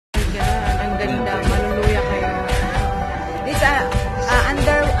ganda. Maluluya kayo. It's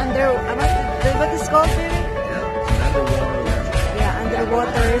what is called, baby? Yeah,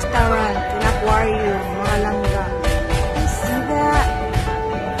 underwater restaurant, an aquarium, mga langga. You see that?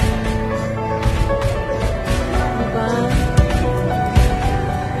 Diba?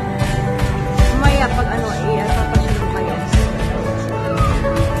 Mamaya pag papasyal kayo.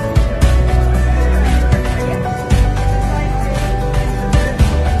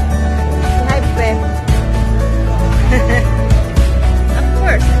 Hi, Beth. Of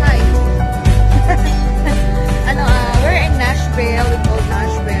course, hi. We're in Nashville. We call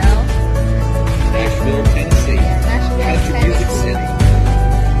Nashville. Nashville, Tennessee. Yeah, Nashville, Country Music Tennessee. City.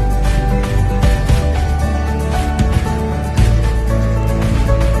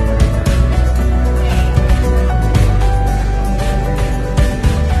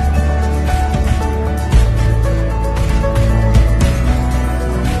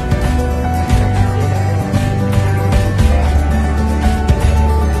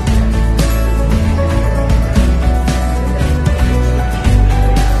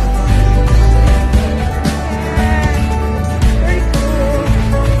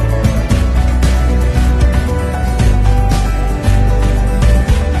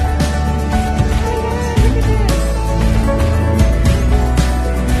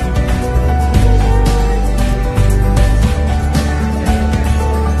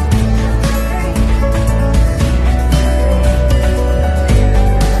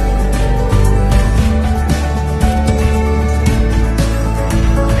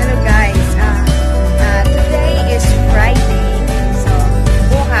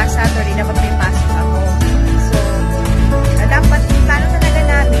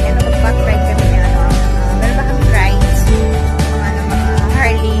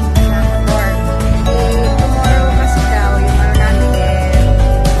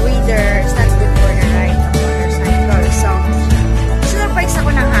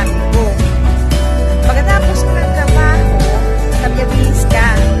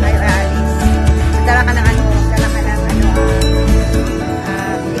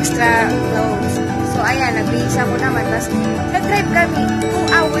 Nag-drive kami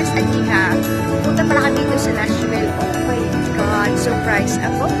 2 hours and a half. Punta pala kami dito sa Nashville. Oh my God, surprise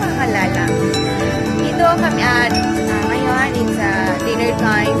ako mga kalala. Dito kami ngayon, it's dinner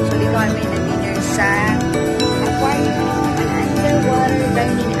time. So dito kami na dinner sa aquarium, underwater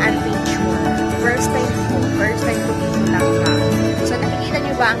dining adventure. First time ko dito lang ha. So nakikita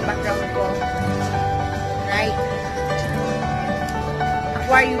nyo ba ang background ko? Right?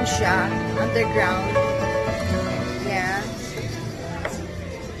 Aquarium siya, underground.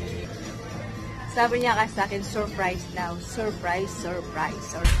 Sabi niya kasi sa akin, surprise daw. Surprise.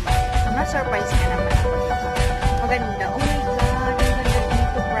 Na-surprise ka naman. Maganda. Oh my God, ang ganda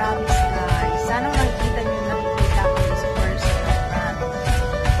dito, promise guys. Sana nakikita ko sa person. Promise.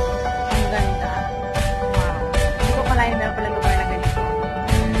 Ang ganda. Wow. Hindi ko pala meron pala lugar na ganito.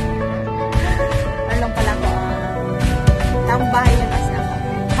 Ano lang pala ko, tambahay lang kasi ako.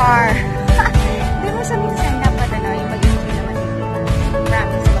 Car. Hindi mo sa minsan dapat yung mag-enjoy naman dito.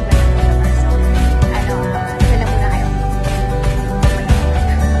 Promise.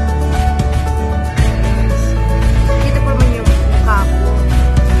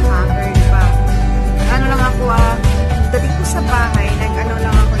 Sa bahay, nag-ano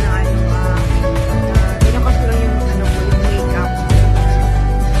lang ako na pinapasok lang yung makeup.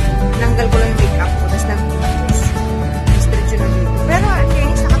 Nanggal ko lang yung makeup ko, tapos nag-stretch yun na dito. Pero,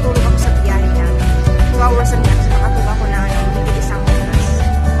 kaya nakatulog ako sa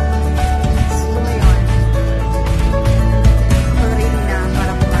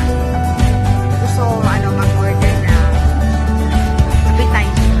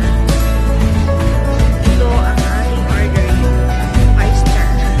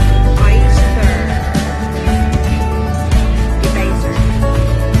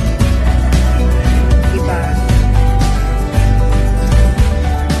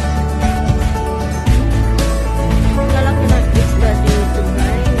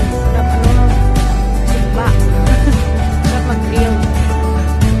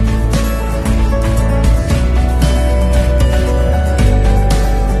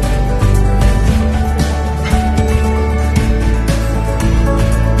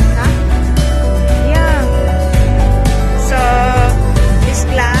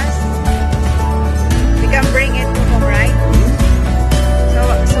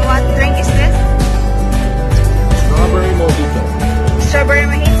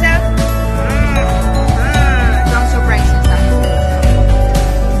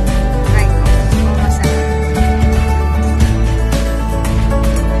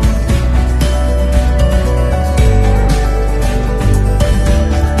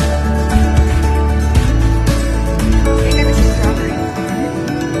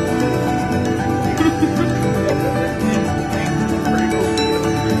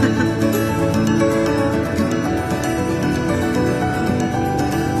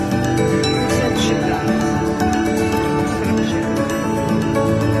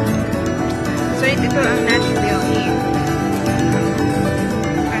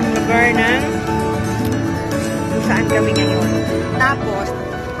ng kung saan kami ngayon. Tapos,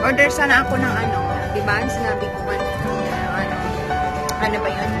 order sana ako ng ano, diba? Sinabi ko ano ba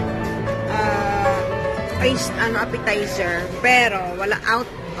yun? Appetizer. Pero, wala out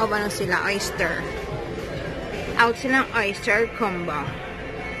of sila, oyster. Out silang oyster combo.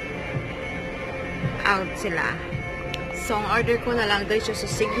 Out sila. So, ang order ko na lang dito sa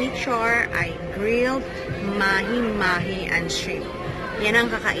signature ay grilled mahi-mahi and shrimp. Yan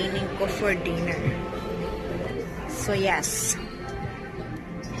ang kakainin ko for dinner. So, yes.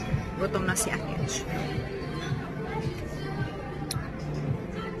 Gutom na si Akich.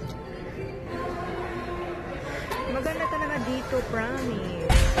 Maganda talaga dito,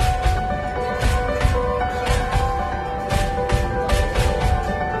 promise.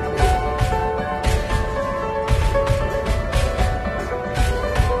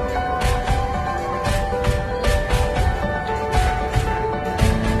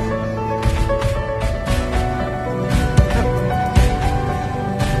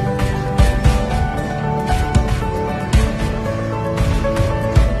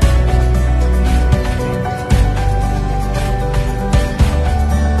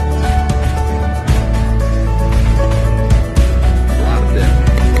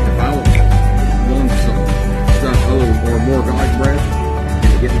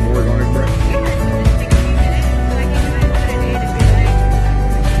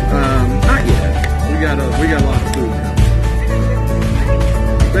 We got a lot of food now.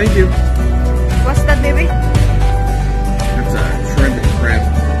 Thank you. What's that, baby? That's a shrimp and crab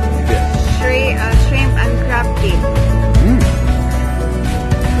dip. Shrimp and crab dip.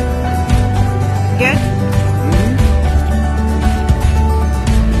 Good?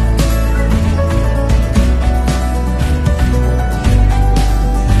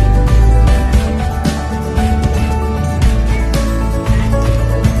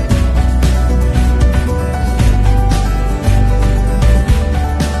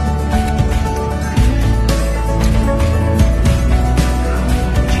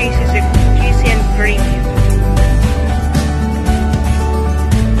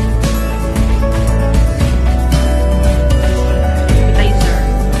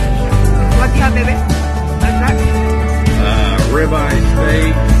 Ribeye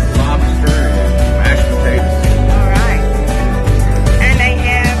steak, lobster, and mashed potatoes. Alright. And I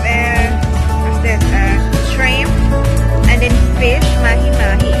have, what's this? Shrimp, and then fish,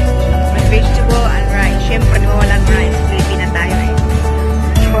 mahi-mahi. With vegetable and rice. Siyempre, walang rice. Filipina tayo eh.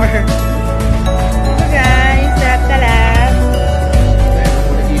 Sure. So guys, sarap talab.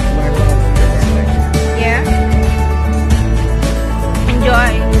 Yeah.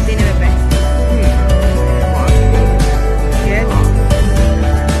 Enjoy. Hindi na bebe.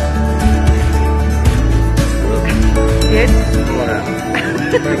 Good? Oh, yeah.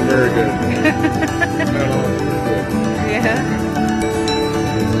 Very good. Yeah.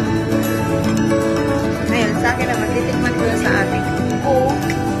 Ayun, sa akin naman, titikman ko sa ating cook.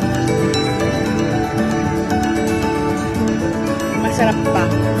 Masarap pa.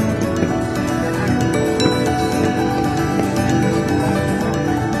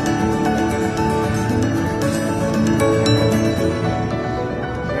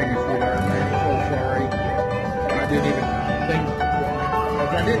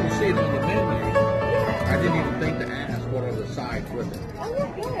 I didn't see it on the menu. I didn't even think to ask what are the sides with it. Oh, you're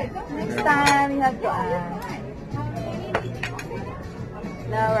good. Next time, you have to ask.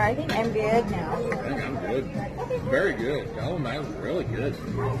 No, I think I'm good now. I think I'm good. Very good. Oh, man, that was really good.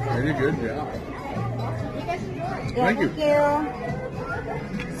 Very good job. Yeah, thank you.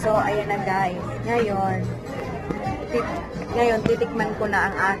 So, ayan na guys. Ngayon, titikman ko na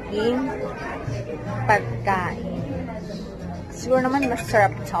ang aking pagkain. Siguro naman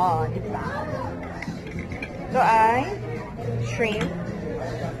masarap to, di ba? Ito ay shrimp.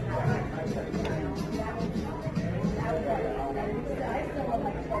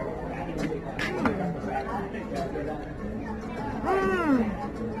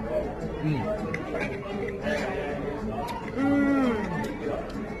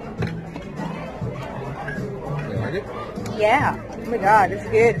 You like it? Yeah. Oh my god, it's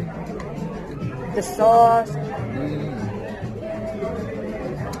good. The sauce.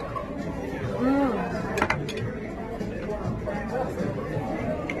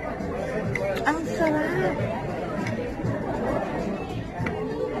 Ang sarap.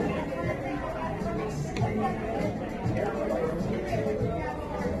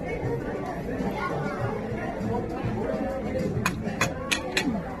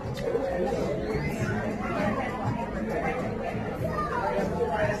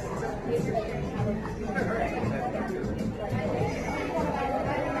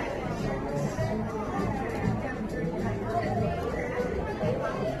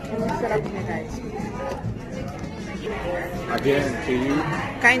 guarantee you.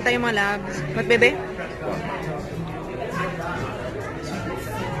 Kain tayo mga labs. What, bebe?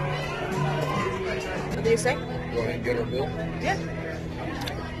 What do you say? Go ahead and get our bill. Yeah.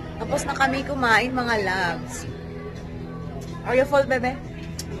 Tapos na kami kumain mga labs. Are you full, bebe?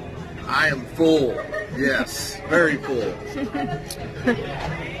 I am full. Yes, very full.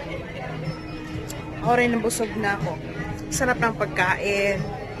 Ako rin nabusog na ako. Sarap ng pagkain.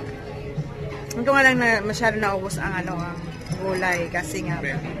 Ito nga lang na masyado naubos ang ang gulay kasi nga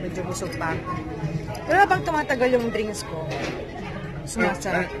medyo busog pa ako. Pero habang tumatagal yung drinks ko,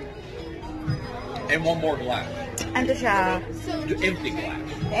 sumasarap. And one more glass. Ano siya? The empty glass.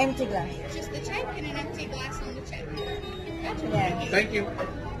 The empty glass. Just the check and an empty glass on the check. Yeah. Thank you.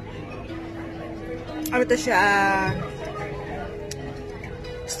 Ano to siya?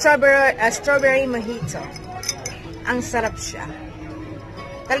 Strawberry mojito. Ang sarap siya.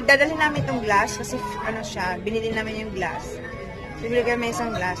 Dadalhin namin itong glass kasi ano siya, binili namin yung glass. Bibili kami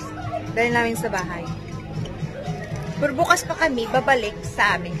isang glass. Dalhin namin sa bahay. Pero bukas pa kami, babalik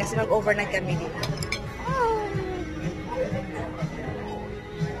sa amin kasi mag-overnight kami dito.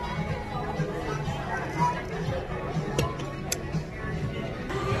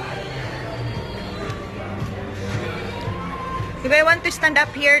 If I want to stand up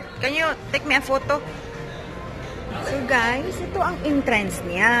here, can you take me a photo? So guys, ito ang entrance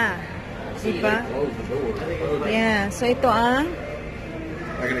niya. Diba? Close the door. Yeah, so ito ang...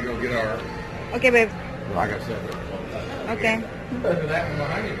 I'm gonna go get our. Okay, babe. Like I said. Okay. That one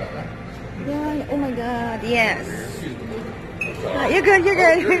behind you, about that. Yeah, oh my God, yes. You're good, you're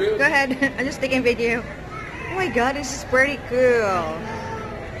good. Go ahead. I'm just taking video. Oh my God, this is pretty cool.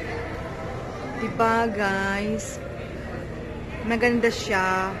 Diba, guys? Maganda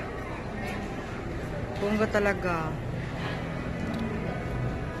siya. Bongga talaga.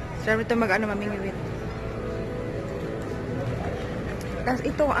 Sarap ito mamingwit. Tapos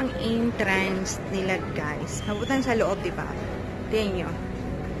ito ang entrance nila, guys. Mabutan sa loob, diba? Tingnan nyo.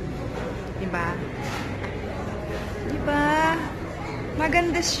 Diba? Diba?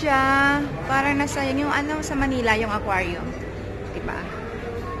 Maganda siya. Parang nasa yung sa Manila, yung aquarium. Diba?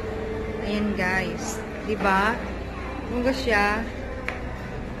 Ayan, guys. Diba? Bongga siya.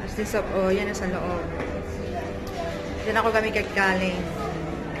 Tapos this up, oh, yan nasa loob. Diyan ako kami kagaling.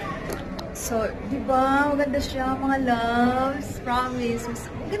 So, di ba? Maganda siya, mga loves. Promise.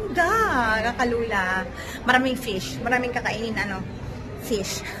 Maganda. Kakalula. Maraming fish. Maraming kakainin,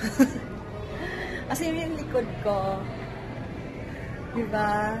 fish. Kasi yung likod ko. Di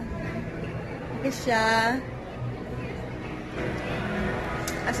ba? Maganda siya.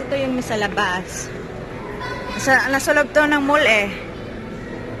 Kasi ito yung sa labas. Nasa loob to ng mall eh.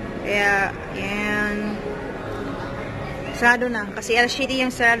 Kaya, yan. Sarado na. Kasi LCD yung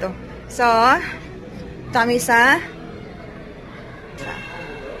sarado. So, ito kami sa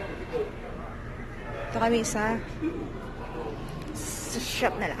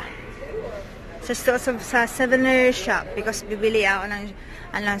shop na lang. Sa souvenir shop. Because bibili ako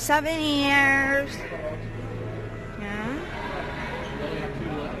ng souvenirs. Yan.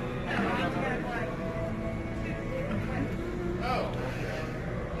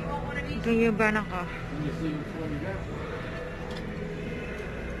 Ito yung ba na ka?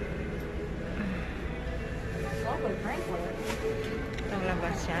 Itong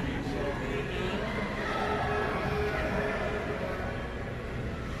labas siya.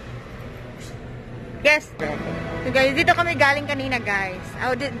 Yes! So guys, dito kami galing kanina, guys.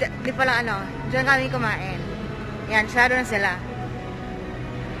 Oh, di pala diyan kami kumain. Yan, sarado na sila.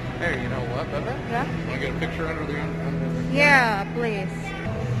 Hey, you know what, Bebe? Yeah? Want to get a picture under the Yeah, please.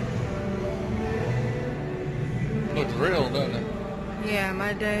 Looks real, doesn't it? Yeah,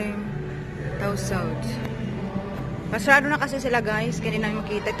 Madame Tausod. Pasado na kasi sila, guys. Kanina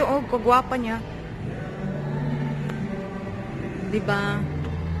makita. Ito, oh, kagwapa niya. Diba?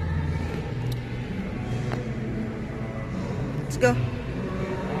 Let's go.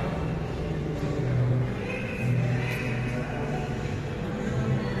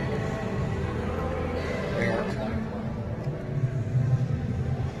 They are fine.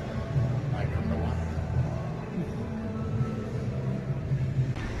 I don't know why.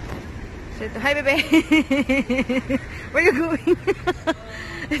 So, ito. Hi, bebe. Where you going?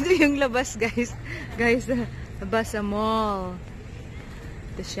 Ito yung labas, guys. Guys, labas sa mall.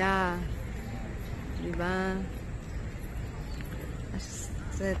 Ito siya. Diba?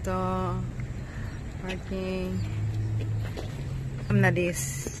 So, ito. Parking. Na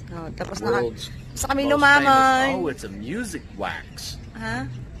this. Oh, tapos World's sa kami most lumangoy. famous- Oh, it's a music wax. Ha?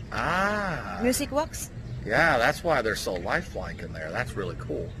 Ah. Music wax? Yeah, that's why they're so lifelike in there. That's really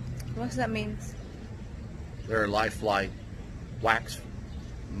cool. What's that mean? They're lifelike wax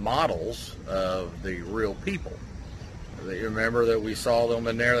models of the real people. You remember that we saw them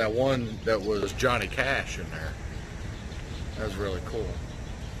in there? That one that was Johnny Cash in there. That was really cool.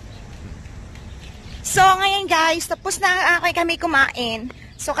 So, ngayon guys, tapos na kami kumain.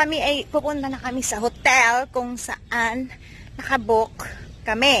 So, kami ay pupunta na kami sa hotel kung saan nakabook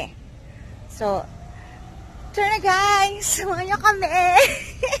kami. So, tara na guys! Samahan niyo kami!